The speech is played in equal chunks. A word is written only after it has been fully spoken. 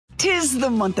'Tis the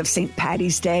month of St.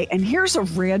 Paddy's Day, and here's a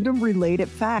random related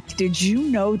fact. Did you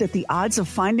know that the odds of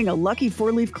finding a lucky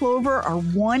four-leaf clover are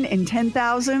 1 in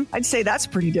 10,000? I'd say that's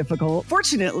pretty difficult.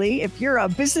 Fortunately, if you're a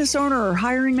business owner or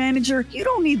hiring manager, you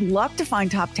don't need luck to find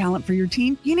top talent for your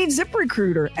team. You need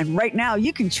ZipRecruiter, and right now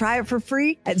you can try it for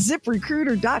free at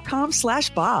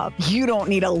ZipRecruiter.com/Bob. You don't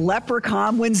need a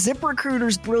leprechaun when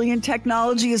ZipRecruiter's brilliant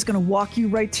technology is going to walk you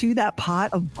right to that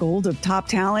pot of gold of top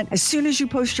talent. As soon as you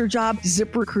post your job,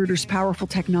 ZipRecruiter's powerful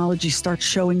technology starts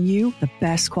showing you the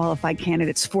best qualified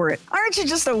candidates for it. Aren't you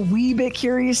just a wee bit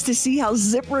curious to see how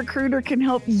ZipRecruiter can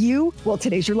help you? Well,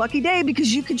 today's your lucky day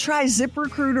because you can try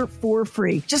ZipRecruiter for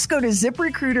free. Just go to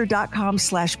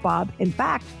ZipRecruiter.com/Bob. In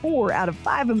fact, 4 out of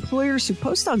 5 employers who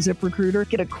post on ZipRecruiter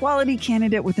get a quality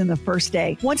candidate within the first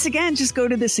day. Once again, just go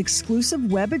to this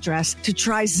exclusive web address to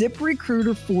try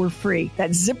ZipRecruiter for free.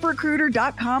 That's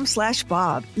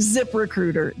ZipRecruiter.com/Bob.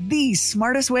 ZipRecruiter, the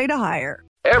smartest way to hire.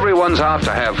 Everyone's out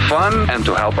to have fun and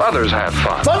to help others have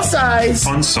fun. FunSize.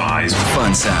 FunSize.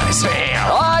 FunSize.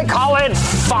 I call it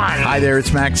fun. Hi there,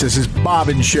 it's Max. This is Bob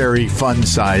and Sherry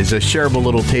FunSize, a shareable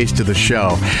little taste of the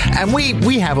show. And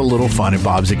we have a little fun at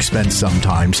Bob's expense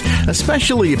sometimes,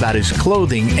 especially about his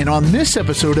clothing, and on this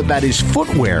episode about his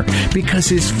footwear, because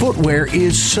his footwear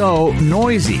is so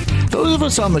noisy. Those of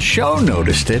us on the show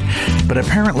noticed it, but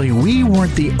apparently we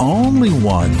weren't the only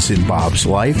ones in Bob's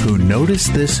life who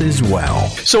noticed this as well.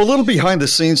 So a little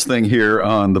behind-the-scenes thing here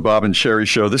on the Bob and Sherry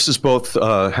Show. This is both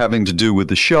having to do with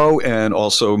the show and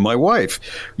also my wife.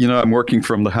 You know, I'm working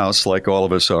from the house like all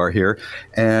of us are here,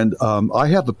 and I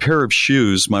have a pair of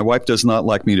shoes. My wife does not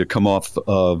like me to come off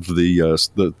of the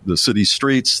city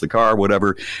streets, the car,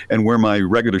 whatever, and wear my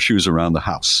regular shoes around the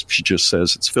house. She just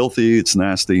says it's filthy, it's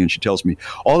nasty, and she tells me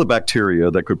all the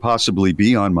bacteria that could possibly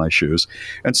be on my shoes.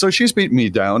 And so she's beaten me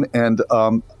down, and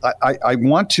I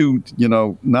want to,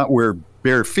 not wear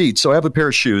bare feet. So I have a pair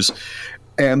of shoes,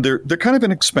 and they're kind of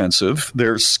inexpensive.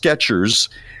 They're Skechers,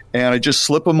 and I just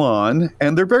slip them on,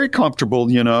 and they're very comfortable.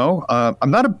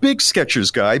 I'm not a big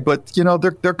Skechers guy, but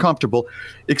they're comfortable.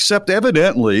 Except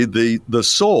evidently the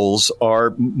soles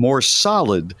are more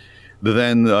solid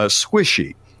than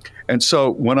squishy. And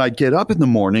so when I get up in the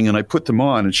morning and I put them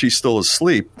on, and she's still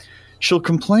asleep, she'll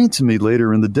complain to me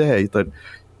later in the day that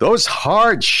those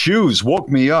hard shoes woke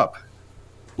me up,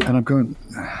 and I'm going.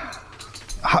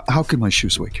 How could my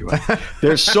shoes wake you up?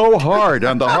 They're so hard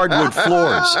on the hardwood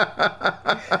floors.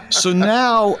 So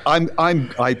now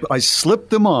I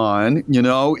slip them on, in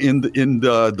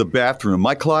the bathroom.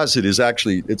 My closet is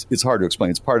actually it's hard to explain.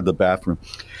 It's part of the bathroom.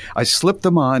 I slip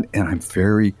them on, and I'm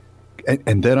very.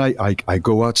 And then I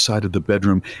go outside of the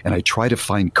bedroom and I try to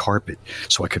find carpet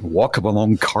so I can walk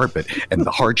along carpet and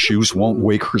the hard shoes won't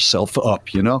wake herself up.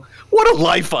 What a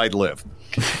life I'd live.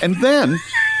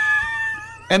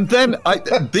 And then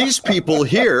these people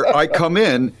here, I come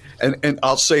in and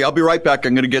I'll say, I'll be right back.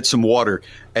 I'm going to get some water.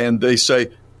 And they say,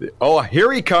 oh,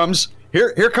 here he comes.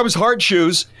 Here comes hard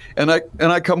shoes. And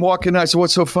I come walking in. I said,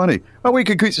 what's so funny? Oh, we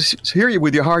could hear you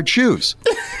with your hard shoes.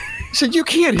 I said, you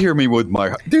can't hear me with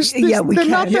my... we can. Yeah, we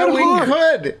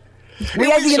could. We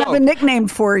have a nickname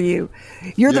for you.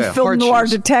 You're the film noir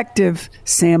detective,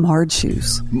 Sam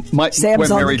Hardshoes. Sam's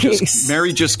on the case.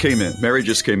 Mary just came in.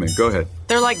 Go ahead.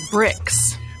 They're like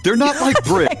bricks. They're not like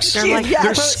bricks. They're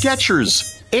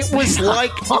Skechers. It was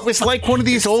like one of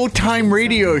these old-time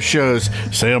radio shows.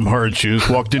 Sam Hardshoes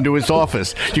walked into his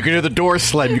office. You can hear the door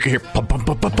slam. You can hear pop, pop,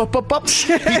 pop, pop, pop, pop, pop.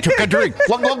 He took a drink.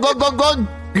 Glug, glug, glug, glug, glug.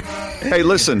 Hey,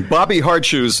 listen, Bobby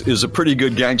Hardshoes is a pretty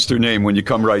good gangster name when you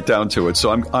come right down to it,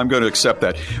 so I'm going to accept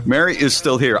that. Mary is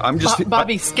still here. I'm just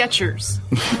Bobby Skechers.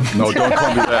 No, don't call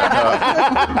me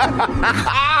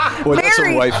that. Well,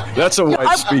 Mary, that's a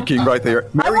wife speaking right there.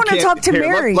 Mary, I want to talk to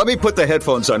Mary. Let me put the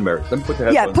headphones on, Mary. Let me put the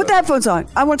headphones on. Put the headphones on.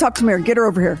 I want to talk to Mary. Get her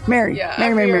over here. Mary. Yeah,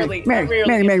 Mary.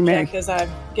 As I'm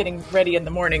getting ready in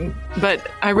the morning, but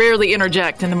I rarely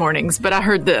interject in the mornings. But I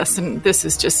heard this, and this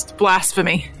is just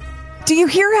blasphemy. Do you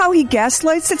hear how he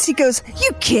gaslights us? He goes,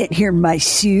 you can't hear my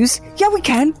shoes. Yeah, we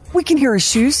can. We can hear his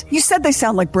shoes. You said they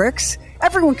sound like bricks.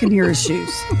 Everyone can hear his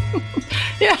shoes.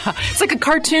 Yeah, it's like a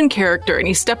cartoon character, and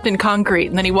he stepped in concrete,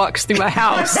 and then he walks through a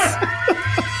house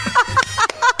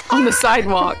on the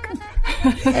sidewalk.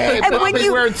 Hey, and when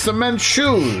you wearing cement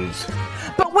shoes.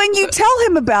 But when you tell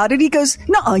him about it, he goes,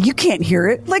 "No, you can't hear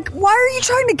it. Like, why are you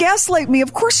trying to gaslight me?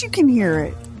 Of course you can hear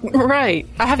it." Right.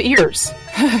 I have ears.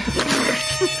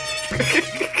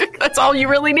 That's all you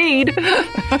really need.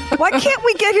 Why can't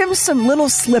we get him some little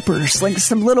slippers, like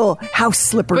some little house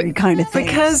slippery kind of thing?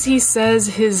 Because he says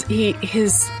his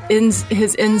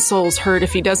insoles hurt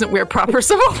if he doesn't wear proper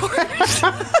support.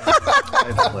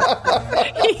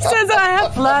 He says I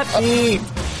have flat feet.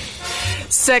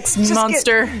 sex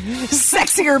monster.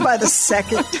 Sexier by the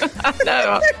second.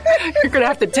 No, you're going to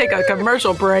have to take a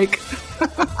commercial break.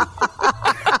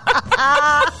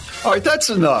 All right, that's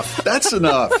enough. That's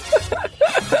enough.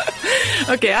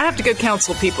 Okay, I have to go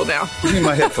counsel people now. Give me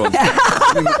my headphones back.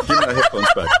 Give me my headphones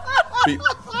back.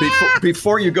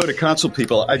 Before you go to counsel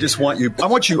people, I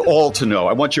want you all to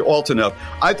know.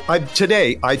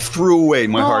 Today I threw away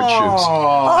my hard shoes.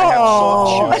 I have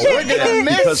soft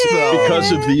shoes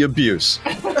because of the abuse.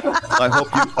 I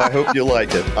hope you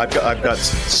like it. I've got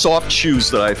soft shoes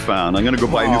that I found. I'm going to go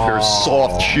buy a new pair of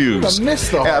soft shoes. I miss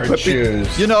the hard shoes.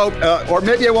 Or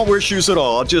maybe I won't wear shoes at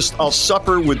all. I'll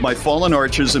suffer with my fallen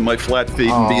arches and my flat feet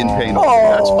and be in pain.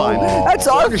 That's fine. That's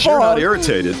as long as you're not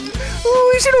irritated.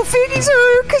 Oh, his little feeties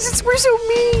hurt because we're so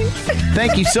mean.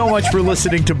 Thank you so much for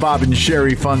listening to Bob and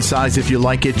Sherry Fun Size. If you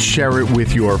like it, share it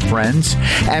with your friends.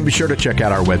 And be sure to check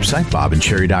out our website,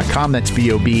 bobandsherry.com. That's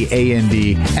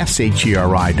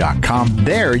BOBANDSHERI.com.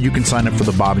 There, you can sign up for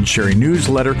the Bob and Sherry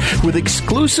newsletter with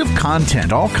exclusive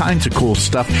content, all kinds of cool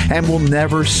stuff, and we'll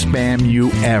never spam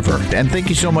you ever. And thank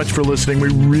you so much for listening. We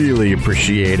really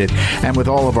appreciate it. And with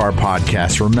all of our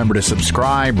podcasts, remember to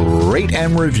subscribe, rate,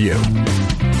 and review.